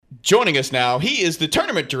Joining us now, he is the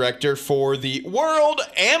tournament director for the World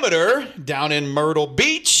Amateur down in Myrtle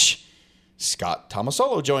Beach. Scott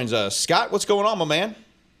Tomasello joins us. Scott, what's going on, my man?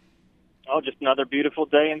 Oh, just another beautiful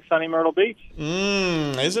day in sunny Myrtle Beach.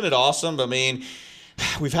 Isn't it awesome? I mean,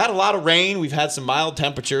 we've had a lot of rain. We've had some mild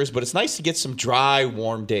temperatures, but it's nice to get some dry,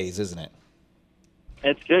 warm days, isn't it?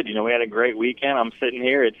 It's good. You know, we had a great weekend. I'm sitting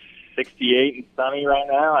here. It's 68 and sunny right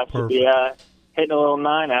now. I should be hitting a little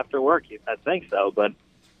 9 after work. I think so, but...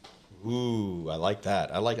 Ooh, I like that.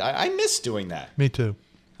 I miss doing that. Me too.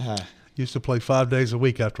 Used to play 5 days a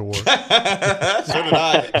week after work. So did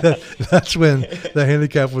I. That's when the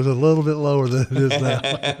handicap was a little bit lower than it is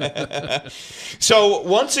now. So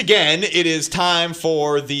once again, it is time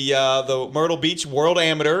for the Myrtle Beach World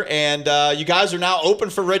Amateur, and you guys are now open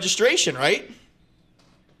for registration, right?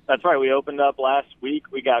 That's right. We opened up last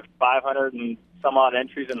week. We got 500 and some odd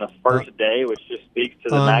entries in the first day, which just speaks to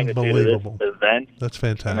the magnitude of this event. That's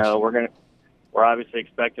fantastic. You know, we're obviously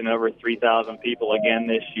expecting over 3,000 people again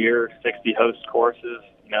this year, 60 host courses.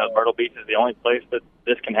 You know, Myrtle Beach is the only place that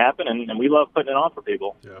this can happen, and we love putting it on for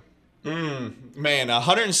people. Yeah. Man,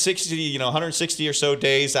 160 or so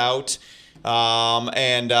days out.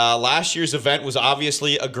 And last year's event was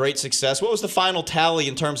obviously a great success. What was the final tally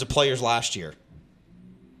in terms of players last year?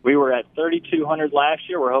 We were at 3,200 last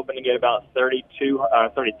year. We're hoping to get about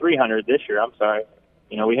 3,300 this year. I'm sorry.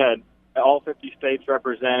 You know, we had all 50 states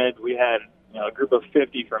represented. We had a group of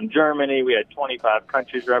 50 from Germany. We had 25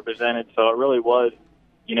 countries represented. So it really was,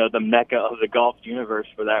 the mecca of the golf universe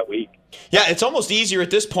for that week. Yeah, it's almost easier at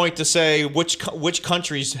this point to say which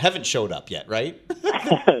countries haven't showed up yet, right?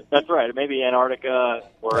 That's right. Maybe Antarctica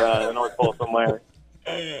or the North Pole somewhere.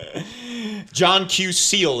 John Q.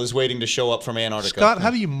 Seal is waiting to show up from Antarctica. Scott, how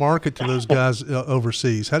do you market to those guys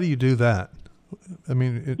overseas? How do you do that? I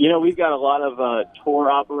mean, we've got a lot of tour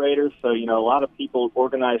operators, so a lot of people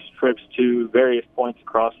organize trips to various points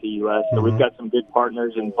across the U.S. So we've got some good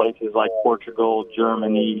partners in places like Portugal,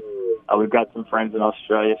 Germany. We've got some friends in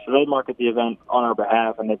Australia, so they market the event on our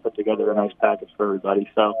behalf, and they put together a nice package for everybody.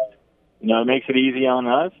 So, it makes it easy on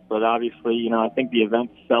us, but obviously, I think the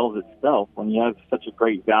event sells itself. When you have such a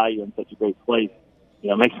great value and such a great place,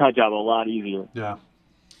 it makes my job a lot easier. Yeah.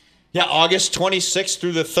 Yeah, August 26th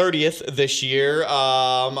through the 30th this year.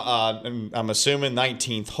 I'm assuming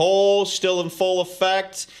 19th hole still in full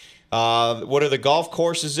effect. What are the golf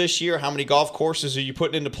courses this year? How many golf courses are you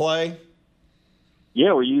putting into play?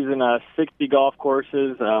 Yeah, we're using 60 golf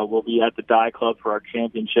courses. We'll be at the Die Club for our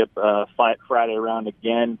championship Friday round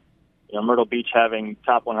again. Myrtle Beach having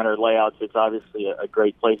top 100 layouts, it's obviously a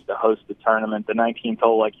great place to host the tournament. The 19th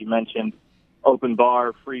hole, like you mentioned, open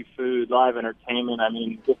bar, free food, live entertainment. I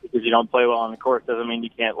mean, just because you don't play well on the course doesn't mean you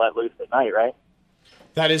can't let loose at night, right?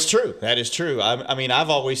 That is true. I mean, I've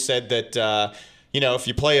always said that, if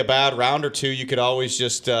you play a bad round or two, you could always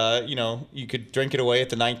just, you could drink it away at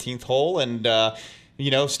the 19th hole and,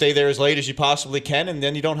 stay there as late as you possibly can, and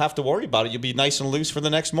then you don't have to worry about it. You'll be nice and loose for the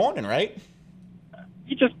next morning, right?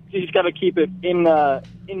 You just got to keep it in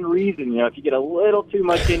reason. If you get a little too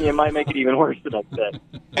much in, you might make it even worse the next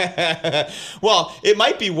day. Well, it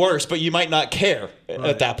might be worse, but you might not care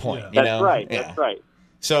at that point. Yeah. That's right. Yeah. That's right.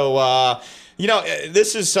 So,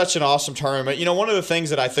 this is such an awesome tournament. One of the things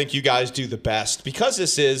that I think you guys do the best, because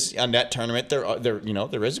this is a net tournament,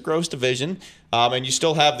 there is a gross division, and you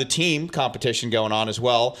still have the team competition going on as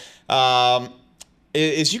well.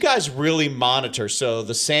 Is you guys really monitor so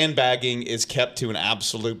the sandbagging is kept to an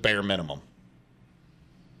absolute bare minimum?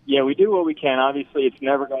 Yeah, we do what we can. Obviously, it's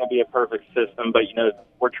never going to be a perfect system, but,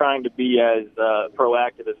 we're trying to be as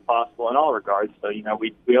proactive as possible in all regards. So,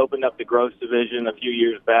 we opened up the gross division a few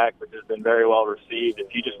years back, which has been very well received.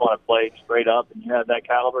 If you just want to play straight up and you have that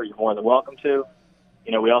caliber, you're more than welcome to.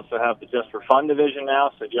 We also have the Just for Fun division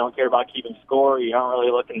now, so if you don't care about keeping score, you aren't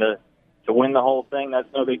really looking to win the whole thing, that's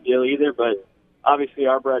no big deal either. But obviously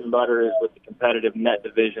our bread and butter is with the competitive net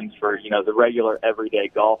divisions for, the regular everyday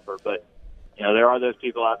golfer. But, there are those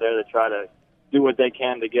people out there that try to do what they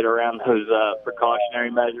can to get around those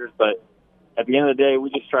precautionary measures. But at the end of the day,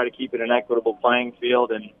 we just try to keep it an equitable playing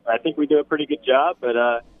field. And I think we do a pretty good job. But,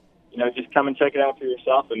 just come and check it out for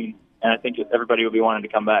yourself. And I think everybody will be wanting to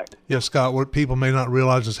come back. Yeah, Scott, what people may not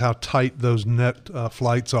realize is how tight those net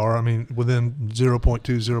flights are. I mean, within 0.2,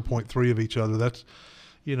 0.3 of each other. That's,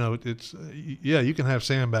 it's you can have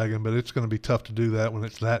sandbagging, but it's going to be tough to do that when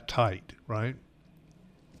it's that tight, right?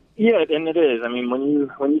 Yeah, and it is. I mean, when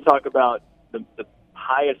you talk about the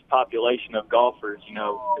highest population of golfers,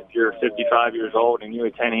 if you're 55 years old and you're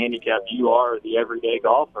a 10 handicap, you are the everyday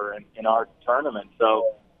golfer in our tournament.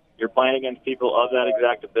 So you're playing against people of that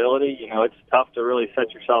exact ability, it's tough to really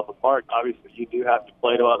set yourself apart. Obviously, you do have to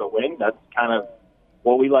play to win. That's kind of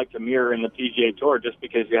what we like to mirror in the PGA Tour. Just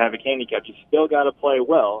because you have a handicap, you still got to play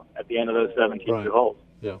well at the end of those 17 holes.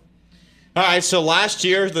 Yeah. All right, so last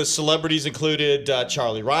year the celebrities included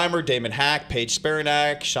Charlie Reimer, Damon Hack, Paige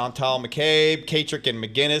Spiranak, Chantal McCabe, Katrick and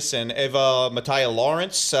McGinnis, and Eva Mattia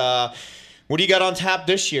Lawrence. What do you got on tap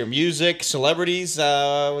this year? Music, celebrities?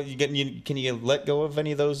 Can you let go of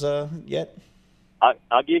any of those yet?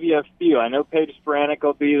 I'll give you a few. I know Paige Spiranak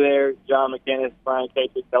will be there. John McGinnis, Brian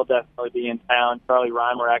Katrick, they'll definitely be in town. Charlie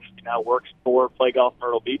Reimer actually now works for Play Golf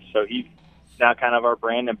Myrtle Beach, so he's now kind of our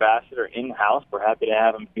brand ambassador in-house. We're happy to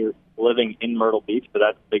have him here living in Myrtle Beach, but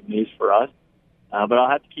that's big news for us. But I'll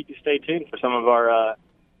have to keep you stay tuned for some of our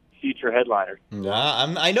future headliners.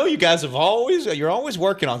 I know you guys you're always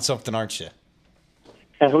working on something, aren't you?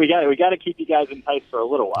 We got to keep you guys enticed for a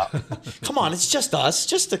little while. Come on, it's just us,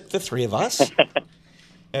 just the three of us.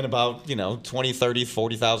 And about, 20, 30,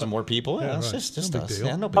 40,000 more people. Yeah, it's just no us. Deal.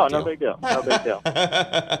 Yeah, no big deal. No big deal. No big deal.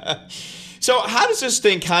 So how does this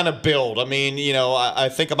thing kind of build? I mean, I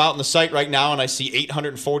think I'm out on the site right now and I see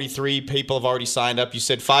 843 people have already signed up. You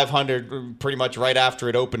said 500 pretty much right after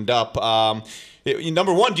it opened up.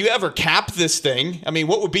 Number one, do you ever cap this thing? I mean,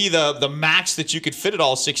 what would be the max that you could fit at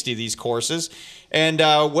all 60 of these courses? And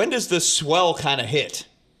when does the swell kind of hit?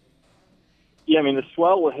 Yeah, I mean, the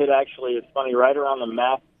swell will hit actually, it's funny, right around the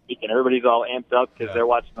Masters week, and everybody's all amped up because they're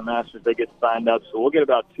watching the Masters. They get signed up. So we'll get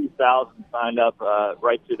about 2,000 signed up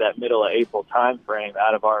right through that middle of April time frame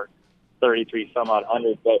out of our 33-some-odd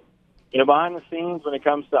hundred. But, behind the scenes when it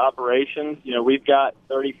comes to operations, we've got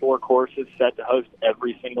 34 courses set to host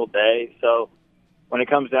every single day. So when it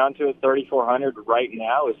comes down to it, 3,400 right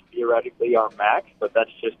now is theoretically our max, but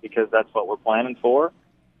that's just because that's what we're planning for.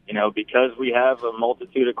 Because we have a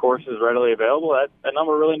multitude of courses readily available, that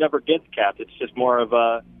number really never gets capped. It's just more of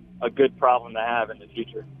a good problem to have in the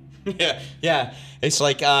future. Yeah. It's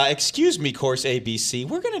like, excuse me, course ABC,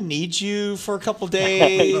 we're going to need you for a couple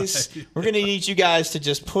days. Right. We're going to need you guys to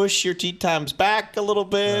just push your tee times back a little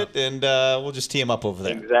bit, and we'll just tee them up over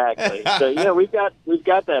there. Exactly. So, we've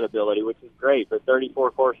got that ability, which is great. But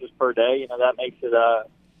 34 courses per day, that makes it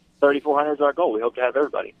 3,400 is our goal. We hope to have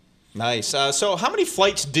everybody. Nice. So how many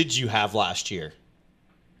flights did you have last year?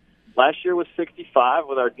 Last year was 65,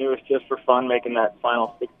 with our newest Just for Fun making that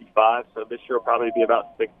final 65. So this year will probably be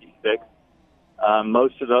about 66.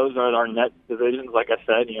 Most of those are our net divisions. Like I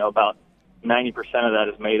said, about 90% of that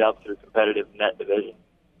is made up through competitive net division.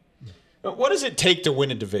 What does it take to win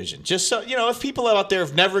a division? Just so, if people out there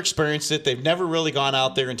have never experienced it, they've never really gone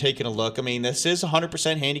out there and taken a look. I mean, this is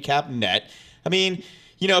 100% handicap net. I mean,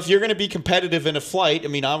 if you're going to be competitive in a flight, I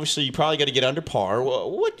mean, obviously you probably got to get under par.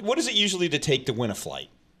 What is it usually to take to win a flight?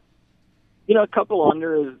 A couple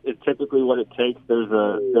under is typically what it takes. There's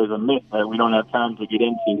a myth that we don't have time to get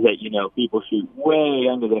into that, people shoot way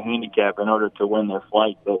under the handicap in order to win their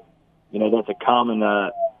flight. But, that's a common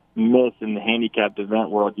myth in the handicapped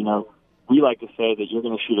event world. We like to say that you're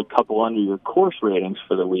going to shoot a couple under your course ratings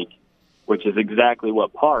for the week, which is exactly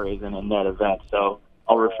what par is in a net event. So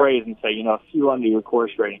I'll rephrase and say, a few under your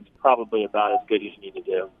course ratings is probably about as good as you need to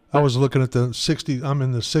do. I was looking at the 60. I'm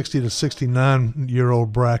in the 60 to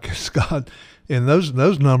 69-year-old bracket, Scott, and those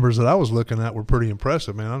numbers that I was looking at were pretty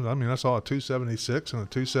impressive, man. I mean, I saw a 276 and a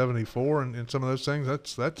 274, and some of those things.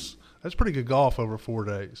 That's pretty good golf over 4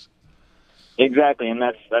 days. Exactly, and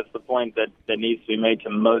that's the point that needs to be made to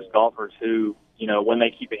most golfers who, when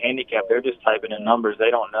they keep a handicap, they're just typing in numbers.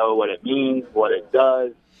 They don't know what it means, what it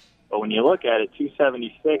does. But when you look at it,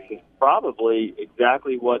 276 is probably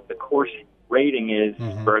exactly what the course rating is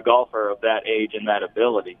for a golfer of that age and that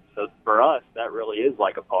ability. So for us, that really is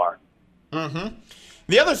like a par. Mm-hmm.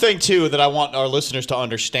 The other thing, too, that I want our listeners to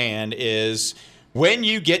understand is when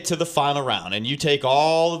you get to the final round and you take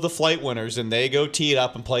all of the flight winners and they go tee it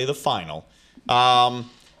up and play the final,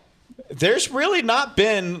 there's really not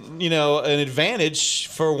been, an advantage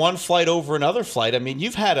for one flight over another flight. I mean,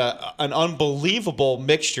 you've had an unbelievable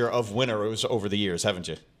mixture of winners over the years, haven't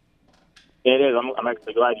you? It is. I'm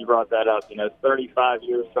actually glad you brought that up. 35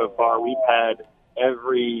 years so far, we've had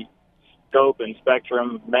every scope and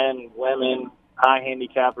spectrum, men, women, high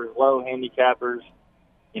handicappers, low handicappers,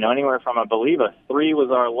 anywhere from, I believe, a 3 was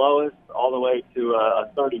our lowest all the way to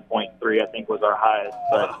a 30.3, I think, was our highest.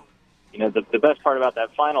 But the best part about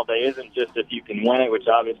that final day isn't just if you can win it, which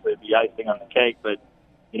obviously would be icing on the cake, but,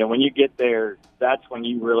 when you get there, that's when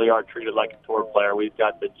you really are treated like a tour player. We've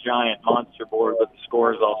got the giant monster board with the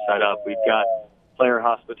scores all set up. We've got player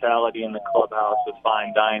hospitality in the clubhouse with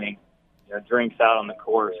fine dining. drinks out on the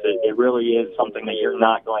course. It really is something that you're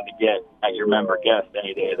not going to get at your member guest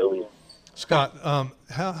any day of the week. Scott,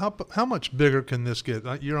 how much bigger can this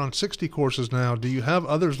get? You're on 60 courses now. Do you have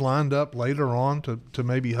others lined up later on to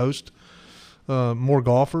maybe host more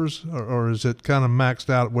golfers, or is it kind of maxed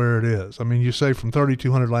out where it is? I mean, you say from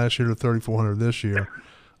 3,200 last year to 3,400 this year.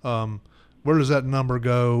 Where does that number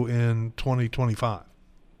go in 2025,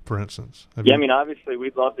 for instance? I mean, obviously,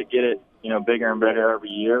 we'd love to get it, bigger and better every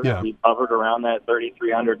year. Yeah. We've hovered around that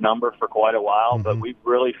 3,300 number for quite a while, but we've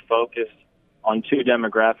really focused on two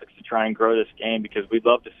demographics to try and grow this game, because we'd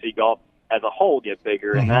love to see golf as a whole get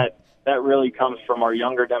bigger, and that really comes from our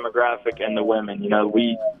younger demographic and the women.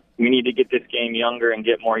 We need to get this game younger and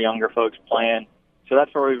get more younger folks playing. So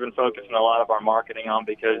that's where we've been focusing a lot of our marketing on,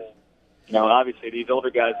 because obviously these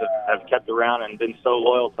older guys have kept around and been so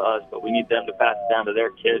loyal to us, but we need them to pass it down to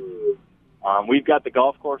their kids. We've got the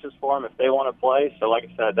golf courses for them if they want to play. So like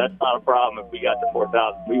I said, that's not a problem. If we got to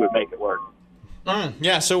 4,000, we would make it work.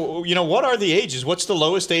 Yeah. So, what are the ages? What's the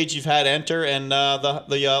lowest age you've had enter and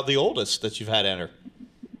the oldest that you've had enter?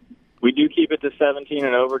 We do keep it to 17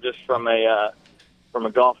 and over, just from a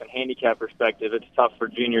golf and handicap perspective. It's tough for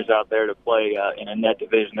juniors out there to play in a net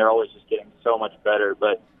division. They're always just getting so much better.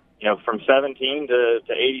 But from 17 to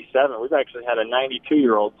 87, we've actually had a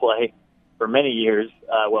 92-year-old play for many years.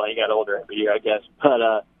 Well, he got older every year, I guess.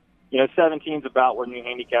 But, 17 is about where new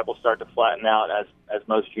handicap will start to flatten out, as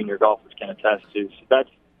most junior golfers can attest to. So that's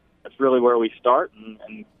really where we start.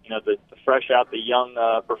 And the fresh out, the young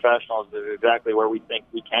professionals is exactly where we think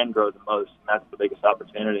we can grow the most, and that's the biggest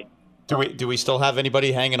opportunity. Do we still have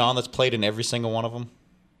anybody hanging on that's played in every single one of them?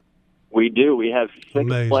 We do. We have 6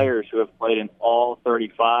 Amazing. players who have played in all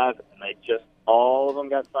 35, and all of them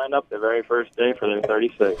got signed up the very first day for their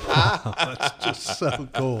 36. That's just so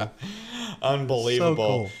cool.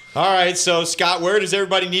 Unbelievable. So cool. All right, so Scott, where does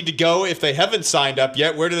everybody need to go if they haven't signed up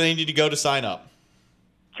yet? Where do they need to go to sign up?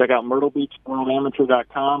 Check out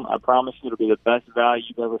MyrtleBeachWorldAmateur.com. I promise you it'll be the best value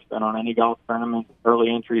you've ever spent on any golf tournament. Early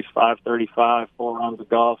entries, $5.35, 4 rounds of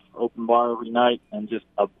golf, open bar every night, and just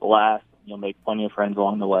a blast. You'll make plenty of friends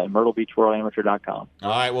along the way. MyrtleBeachWorldAmateur.com. All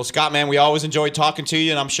right, well, Scott, man, we always enjoy talking to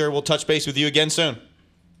you, and I'm sure we'll touch base with you again soon.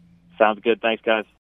 Sounds good. Thanks, guys.